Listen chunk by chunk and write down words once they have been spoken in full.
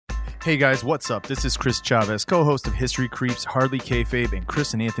Hey guys, what's up? This is Chris Chavez, co-host of History Creeps, Hardly Kayfabe, and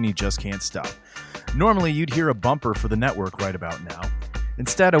Chris and Anthony Just Can't Stop. Normally, you'd hear a bumper for the network right about now.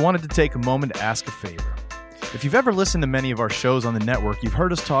 Instead, I wanted to take a moment to ask a favor. If you've ever listened to many of our shows on the network, you've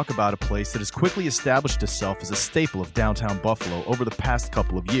heard us talk about a place that has quickly established itself as a staple of downtown Buffalo over the past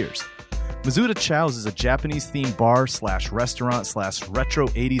couple of years. Mizuta Chow's is a Japanese-themed bar/restaurant/retro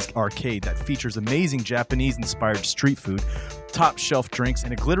 80s arcade that features amazing Japanese-inspired street food, top-shelf drinks,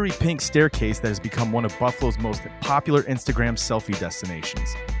 and a glittery pink staircase that has become one of Buffalo's most popular Instagram selfie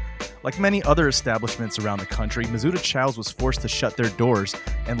destinations. Like many other establishments around the country, Mizuta Chow's was forced to shut their doors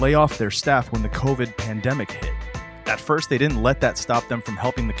and lay off their staff when the COVID pandemic hit. At first, they didn't let that stop them from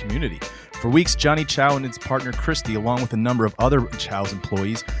helping the community. For weeks, Johnny Chow and his partner Christy, along with a number of other Chow's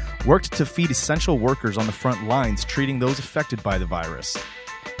employees, worked to feed essential workers on the front lines, treating those affected by the virus.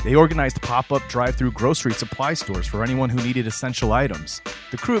 They organized pop-up drive-through grocery supply stores for anyone who needed essential items.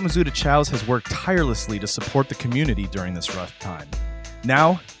 The crew at Mizuta Chow's has worked tirelessly to support the community during this rough time.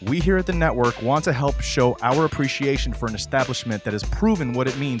 Now, we here at the network want to help show our appreciation for an establishment that has proven what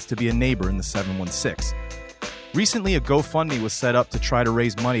it means to be a neighbor in the 716. Recently, a GoFundMe was set up to try to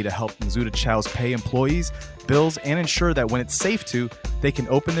raise money to help Mizuta Chow's pay employees, bills, and ensure that when it's safe to, they can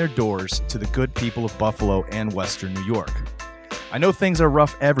open their doors to the good people of Buffalo and Western New York. I know things are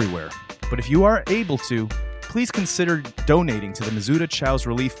rough everywhere, but if you are able to, please consider donating to the Mizuta Chow's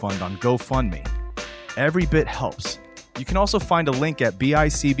Relief Fund on GoFundMe. Every bit helps. You can also find a link at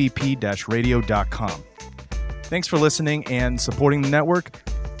bicbp-radio.com. Thanks for listening and supporting the network.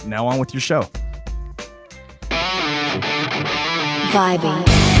 Now on with your show. Vibing.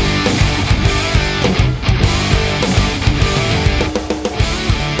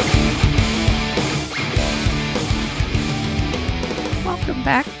 Welcome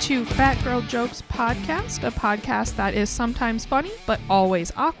back to Fat Girl Jokes Podcast, a podcast that is sometimes funny but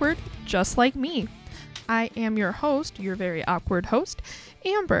always awkward, just like me. I am your host, your very awkward host,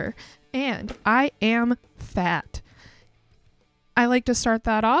 Amber, and I am fat. I like to start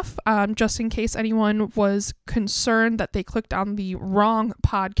that off just in case anyone was concerned that they clicked on the wrong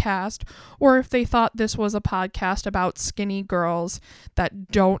podcast, or if they thought this was a podcast about skinny girls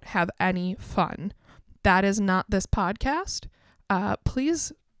that don't have any fun. That is not this podcast.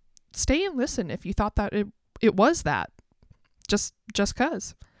 Please stay and listen if you thought that it was that. Just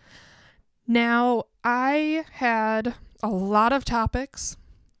 'cause. Now, I had a lot of topics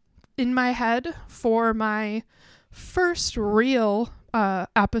in my head for my first real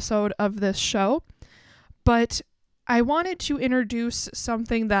episode of this show, but I wanted to introduce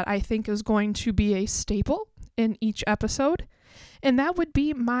something that I think is going to be a staple in each episode, and that would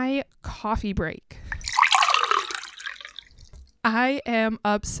be my coffee break. I am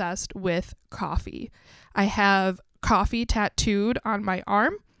obsessed with coffee. I have coffee tattooed on my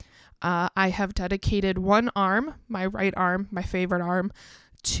arm. I have dedicated one arm, my right arm, my favorite arm,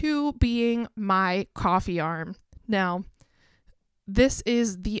 to being my coffee arm. Now, this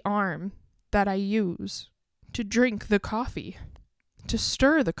is the arm that I use to drink the coffee, to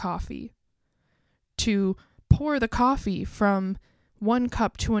stir the coffee, to pour the coffee from one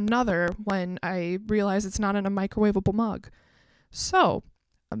cup to another when I realize it's not in a microwavable mug. So,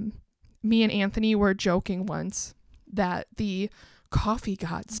 me and Anthony were joking once that the coffee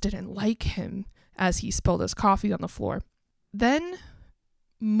gods didn't like him as he spilled his coffee on the floor. Then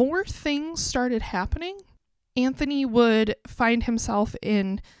more things started happening. Anthony would find himself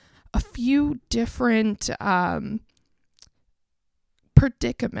in a few different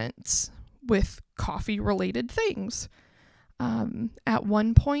predicaments with coffee-related things. At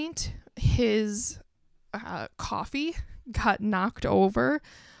one point, his coffee got knocked over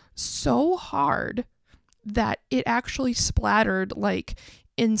so hard that it actually splattered like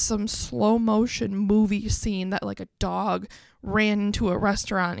in some slow motion movie scene that like a dog ran into a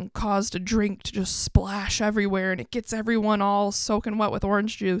restaurant and caused a drink to just splash everywhere and it gets everyone all soaking wet with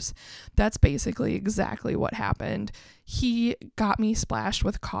orange juice. That's basically exactly what happened. He got me splashed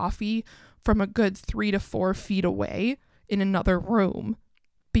with coffee from a good 3 to 4 feet away in another room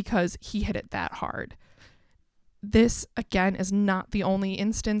because he hit it that hard. This, again, is not the only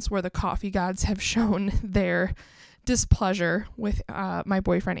instance where the coffee gods have shown their displeasure with my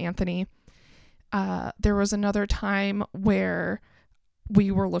boyfriend, Anthony. There was another time where we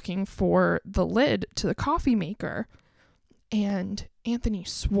were looking for the lid to the coffee maker, and Anthony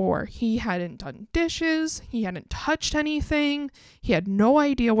swore he hadn't done dishes, he hadn't touched anything, he had no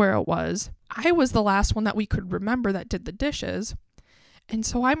idea where it was. I was the last one that we could remember that did the dishes. And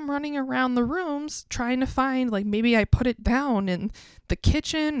so I'm running around the rooms trying to find, like, maybe I put it down in the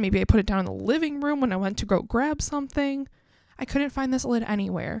kitchen. Maybe I put it down in the living room when I went to go grab something. I couldn't find this lid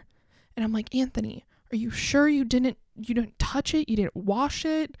anywhere. And I'm like, Anthony, are you sure you didn't touch it? You didn't wash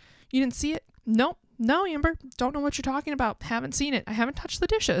it? You didn't see it? Nope. No, Amber, don't know what you're talking about. Haven't seen it. I haven't touched the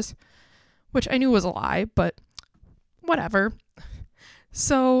dishes, which I knew was a lie, but whatever.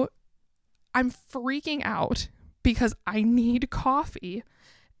 So I'm freaking out because I need coffee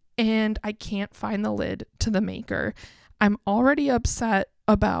and I can't find the lid to the maker. I'm already upset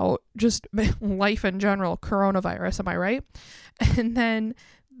about just life in general, coronavirus, am I right? And then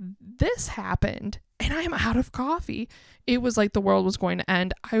this happened and I'm out of coffee. It was like the world was going to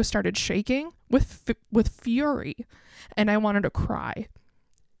end. I started shaking with fury and I wanted to cry.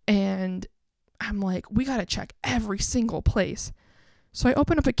 And I'm like, we got to check every single place. So I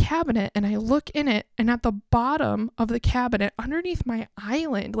open up a cabinet and I look in it, and at the bottom of the cabinet, underneath my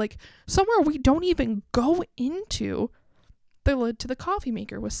island, like somewhere we don't even go into, the lid to the coffee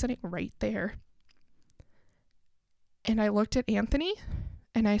maker was sitting right there. And I looked at Anthony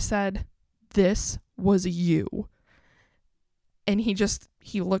and I said, this was you. And he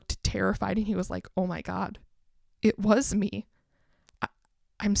looked terrified and he was like, oh my God, it was me.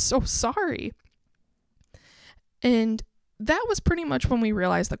 I'm so sorry. And that was pretty much when we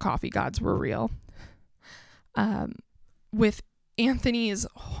realized the coffee gods were real. With Anthony has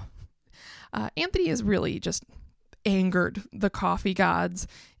really just angered the coffee gods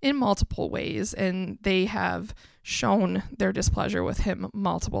in multiple ways, and they have shown their displeasure with him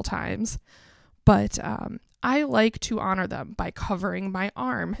multiple times. But I like to honor them by covering my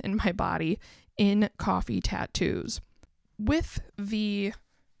arm and my body in coffee tattoos. With the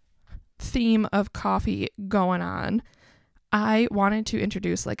theme of coffee going on, I wanted to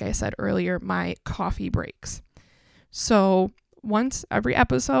introduce, like I said earlier, my coffee breaks. So once every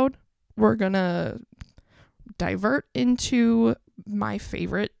episode, we're going to divert into my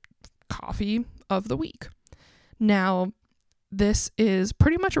favorite coffee of the week. Now, this is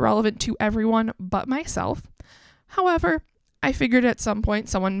pretty much irrelevant to everyone but myself. However, I figured at some point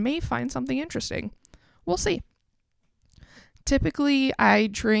someone may find something interesting. We'll see. Typically, I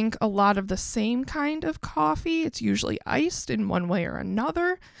drink a lot of the same kind of coffee. It's usually iced in one way or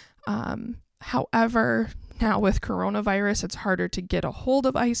another. However, now with coronavirus, it's harder to get a hold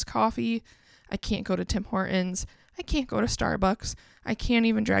of iced coffee. I can't go to Tim Hortons. I can't go to Starbucks. I can't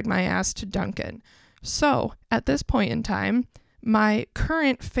even drag my ass to Dunkin'. So, at this point in time, my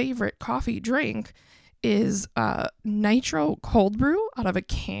current favorite coffee drink is Nitro Cold Brew out of a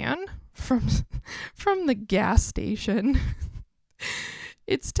can from the gas station.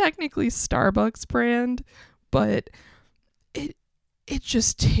 It's technically Starbucks brand, but it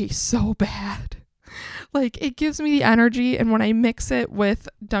just tastes so bad. Like, it gives me the energy, and when I mix it with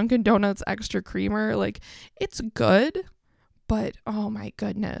Dunkin' Donuts extra creamer, like, it's good, but oh my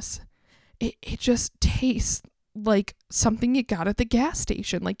goodness, it just tastes like something you got at the gas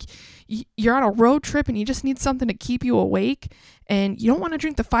station. Like, you're on a road trip and you just need something to keep you awake, and you don't want to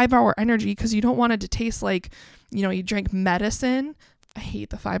drink the 5-hour energy because you don't want it to taste like, you drank medicine. I hate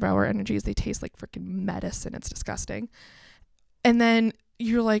the 5-hour energies. They taste like freaking medicine. It's disgusting. And then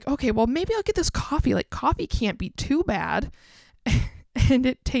you're like, okay, well, maybe I'll get this coffee. Like, coffee can't be too bad. And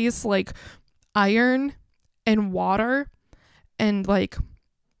it tastes like iron and water and like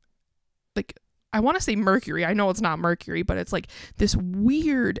I want to say mercury. I know it's not mercury, but it's like this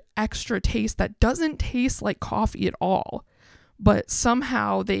weird extra taste that doesn't taste like coffee at all, but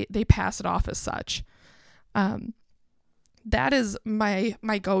somehow they pass it off as such. That is my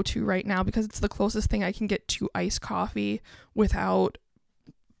go-to right now because it's the closest thing I can get to iced coffee without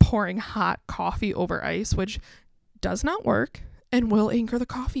pouring hot coffee over ice, which does not work and will anger the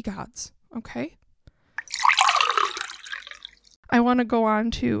coffee gods. Okay. I want to go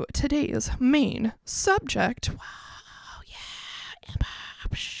on to today's main subject. Wow, yeah.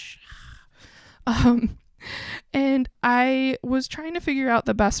 And I was trying to figure out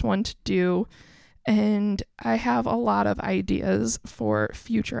the best one to do, and I have a lot of ideas for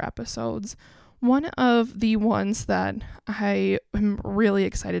future episodes. One of the ones that I am really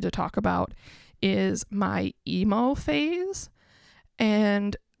excited to talk about is my emo phase,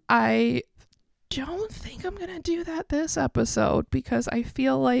 and I don't think I'm gonna do that this episode because I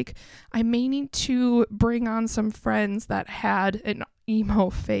feel like I may need to bring on some friends that had an emo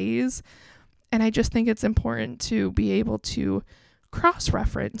phase, and I just think it's important to be able to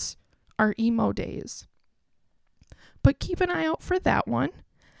cross-reference our emo days. But keep an eye out for that one.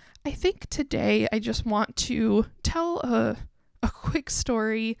 I think today I just want to tell a quick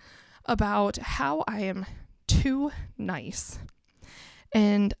story about how I am too nice.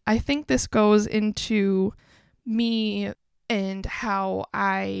 And I think this goes into me and how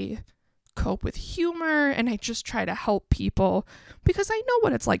I cope with humor, and I just try to help people because I know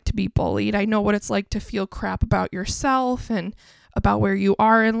what it's like to be bullied. I know what it's like to feel crap about yourself and about where you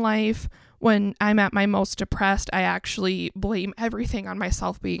are in life. When I'm at my most depressed, I actually blame everything on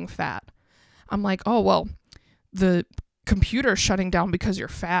myself being fat. I'm like, oh, well, the computer's shutting down because you're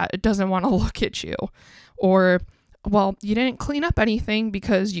fat. It doesn't want to look at you. Or, well, you didn't clean up anything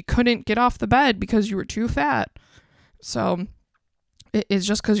because you couldn't get off the bed because you were too fat. So it's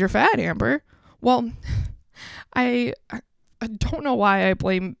just because you're fat, Amber. Well, I don't know why I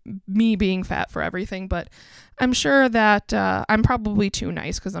blame me being fat for everything, but I'm sure that I'm probably too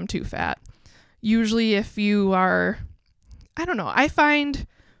nice because I'm too fat. Usually if you are, I don't know, I find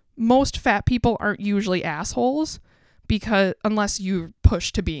most fat people aren't usually assholes because unless you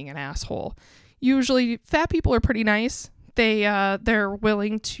push to being an asshole. Usually fat people are pretty nice. They're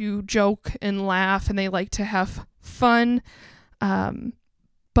willing to joke and laugh and they like to have fun.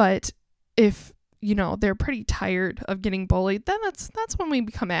 But if, they're pretty tired of getting bullied, then that's when we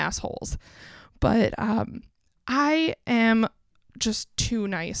become assholes. But I am just too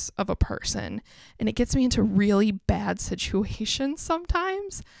nice of a person, and it gets me into really bad situations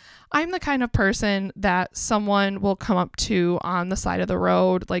sometimes. I'm the kind of person that someone will come up to on the side of the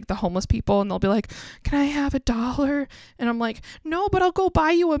road, like the homeless people, and they'll be like, "Can I have $1?" And I'm like, "No, but I'll go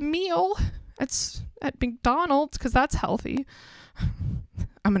buy you a meal. It's at McDonald's because that's healthy."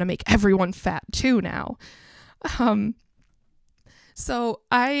 I'm going to make everyone fat too now. So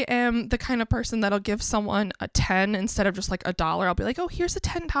I am the kind of person that'll give someone a 10 instead of just like $1. I'll be like, "Oh, here's a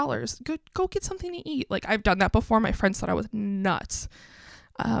 $10. Go get something to eat." Like I've done that before. My friends thought I was nuts.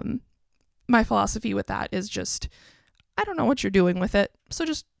 My philosophy with that is just, I don't know what you're doing with it. So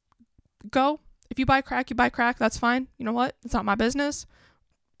just go. If you buy crack, you buy crack. That's fine. You know what? It's not my business.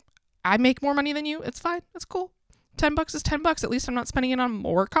 I make more money than you. It's fine. It's cool. $10 is $10. At least I'm not spending it on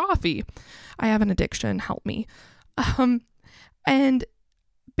more coffee. I have an addiction. Help me. And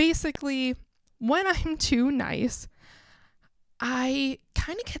basically when I'm too nice, I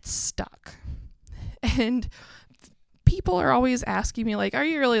kind of get stuck. And people are always asking me like, "Are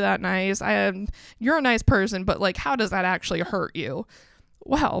you really that nice? You're a nice person, but like, how does that actually hurt you?"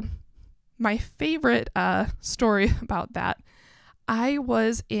 Well, my favorite story about that, I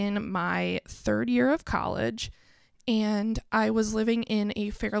was in my 3rd year of college and I was living in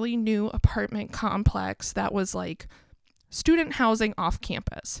a fairly new apartment complex that was like student housing off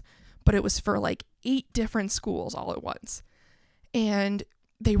campus, but it was for like 8 different schools all at once. And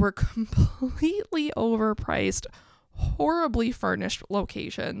they were completely overpriced, horribly furnished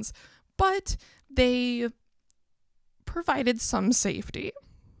locations, but they provided some safety.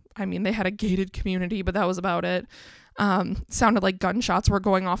 I mean, they had a gated community, but that was about it. Sounded like gunshots were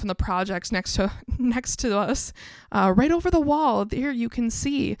going off in the projects next to us. Right over the wall, there you can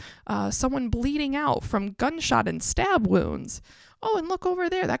see someone bleeding out from gunshot and stab wounds. Oh, and look over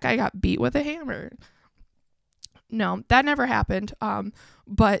there, that guy got beat with a hammer. No, that never happened.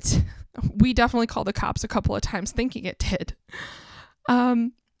 But we definitely called the cops a couple of times thinking it did.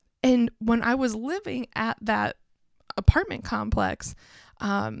 And when I was living at that apartment complex,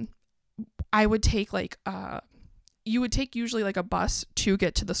 I would take you would take usually like a bus to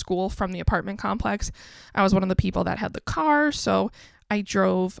get to the school from the apartment complex. I was one of the people that had the car, so I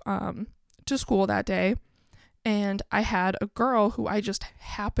drove to school that day, and I had a girl who I just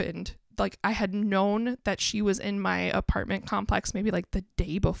happened, like I had known that she was in my apartment complex maybe like the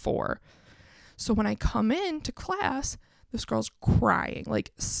day before. So when I come into class, this girl's crying,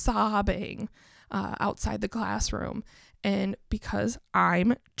 like sobbing outside the classroom. And because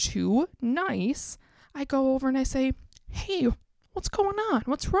I'm too nice, I go over and I say, "Hey, what's going on?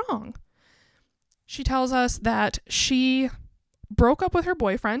 What's wrong?" She tells us that she broke up with her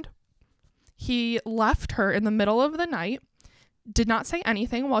boyfriend. He left her in the middle of the night, did not say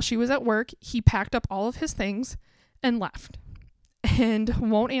anything while she was at work. He packed up all of his things and left, and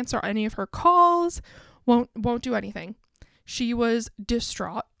won't answer any of her calls, won't do anything. She was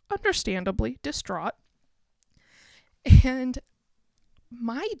distraught, understandably distraught. And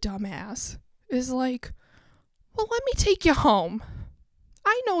my dumbass is like, "Well, let me take you home.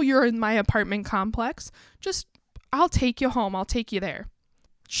 I know you're in my apartment complex. I'll take you home. I'll take you there."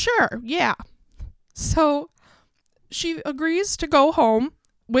 Sure, yeah. So she agrees to go home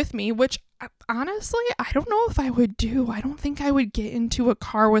with me, which honestly, I don't know if I would do. I don't think I would get into a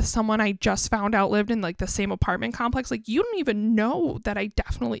car with someone I just found out lived in like the same apartment complex. Like, you don't even know that I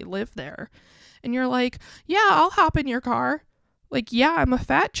definitely live there. And you're like, "Yeah, I'll hop in your car." Like, yeah, I'm a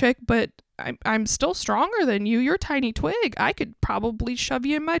fat chick, but I'm still stronger than you. You're a tiny twig. I could probably shove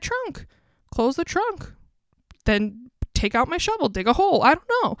you in my trunk. Close the trunk. Then take out my shovel, dig a hole. I don't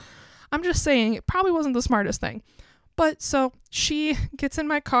know. I'm just saying it probably wasn't the smartest thing. But so she gets in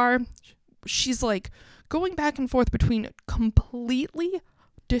my car. She's like going back and forth between completely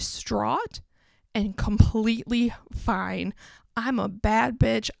distraught and completely fine. I'm a bad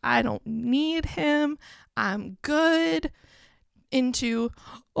bitch. I don't need him. I'm good. Into,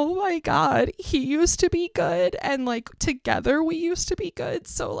 oh my God, he used to be good. And like together we used to be good.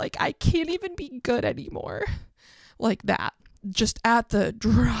 So like I can't even be good anymore. Like that. Just at the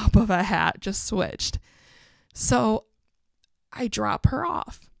drop of a hat, just switched. So I drop her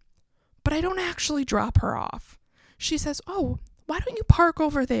off. But I don't actually drop her off. She says, oh, why don't you park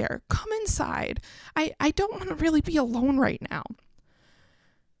over there? Come inside. I don't want to really be alone right now.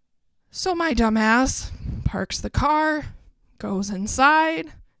 So my dumbass parks the car, goes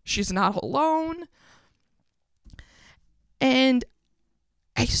inside. She's not alone. And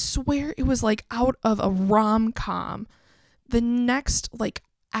I swear it was like out of a rom-com. The next like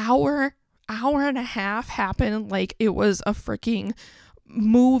hour and a half happened like it was a freaking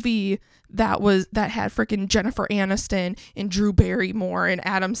movie that had freaking Jennifer Aniston and Drew Barrymore and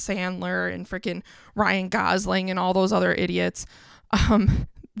Adam Sandler and freaking Ryan Gosling and all those other idiots. The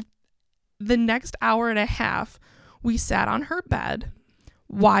next hour and a half, we sat on her bed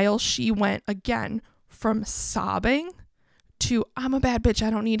while she went again from sobbing to, I'm a bad bitch. I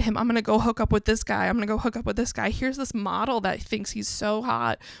don't need him. I'm going to go hook up with this guy. I'm going to go hook up with this guy. Here's this model that thinks he's so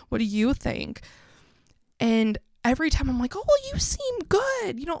hot. What do you think? And every time I'm like, oh, well, you seem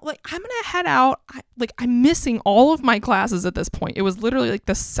good. You know, like I'm going to head out. I'm missing all of my classes at this point. It was literally like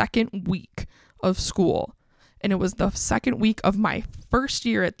the second week of school. And it was the second week of my first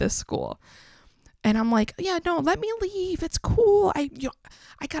year at this school. And I'm like, yeah, no, let me leave. It's cool. I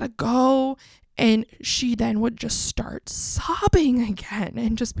gotta go. And she then would just start sobbing again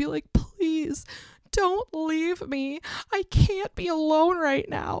and just be like, please don't leave me. I can't be alone right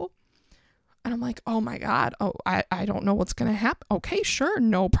now. And I'm like, oh my God. Oh, I don't know what's going to happen. Okay, sure.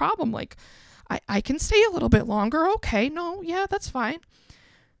 No problem. Like I can stay a little bit longer. Okay. No, yeah, that's fine.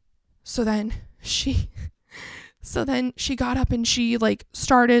 So then she got up and she like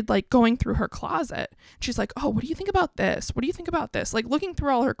started like going through her closet. She's like, oh, what do you think about this? What do you think about this? Like looking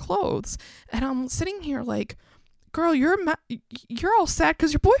through all her clothes. And I'm sitting here like, girl, you're all sad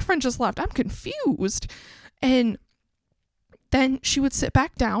because your boyfriend just left. I'm confused. And then she would sit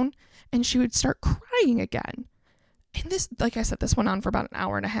back down and she would start crying again. And this, like I said, this went on for about an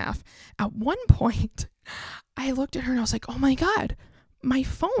hour and a half. At one point, I looked at her and I was like, oh my God, my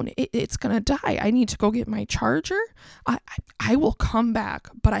phone, it's going to die. I need to go get my charger. I will come back,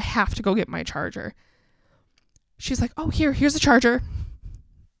 but I have to go get my charger. She's like, oh, here's the charger.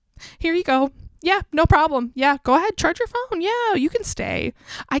 Here you go. Yeah, no problem. Yeah, go ahead. Charge your phone. Yeah, you can stay.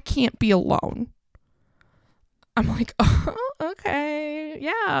 I can't be alone. I'm like, oh, okay.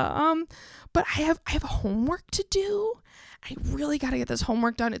 Yeah. But I have homework to do. I really got to get this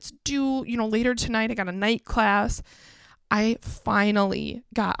homework done. It's due, later tonight. I got a night class. I finally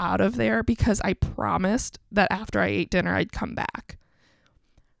got out of there because I promised that after I ate dinner, I'd come back.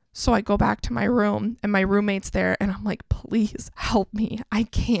 So I go back to my room and my roommate's there and I'm like, please help me. I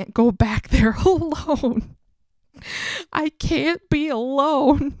can't go back there alone. I can't be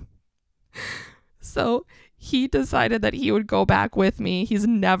alone. So he decided that he would go back with me. He's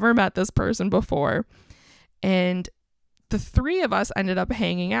never met this person before. And the three of us ended up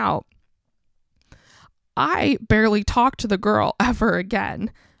hanging out. I barely talked to the girl ever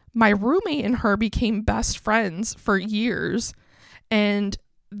again. My roommate and her became best friends for years. And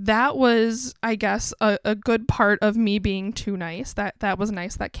that was, I guess, a good part of me being too nice. That was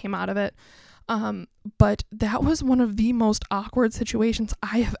nice that came out of it. But that was one of the most awkward situations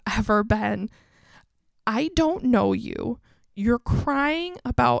I have ever been. I don't know you. You're crying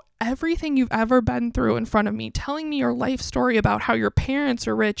about everything you've ever been through in front of me, telling me your life story about how your parents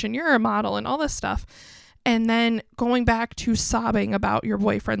are rich and you're a model and all this stuff. And then going back to sobbing about your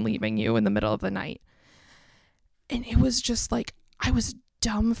boyfriend leaving you in the middle of the night. And it was just like, I was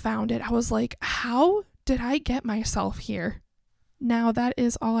dumbfounded. I was like, how did I get myself here? Now that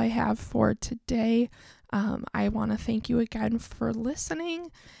is all I have for today. I want to thank you again for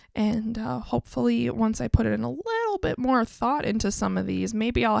listening. And hopefully once I put in a little bit more thought into some of these,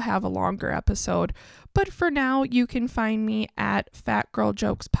 maybe I'll have a longer episode. But for now, you can find me at Fat Girl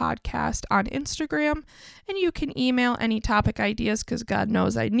Jokes Podcast on Instagram. And you can email any topic ideas, because God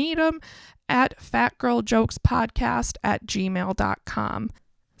knows I need them, at fatgirljokespodcast@gmail.com.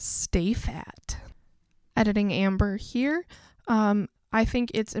 Stay fat. Editing Amber here. I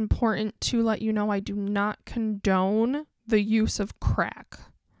think it's important to let you know I do not condone the use of crack.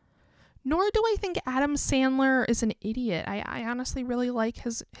 Nor do I think Adam Sandler is an idiot. I honestly really like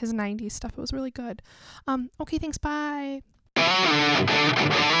his 90s stuff. It was really good. Okay, thanks. Bye.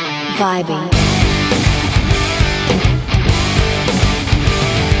 Vibing.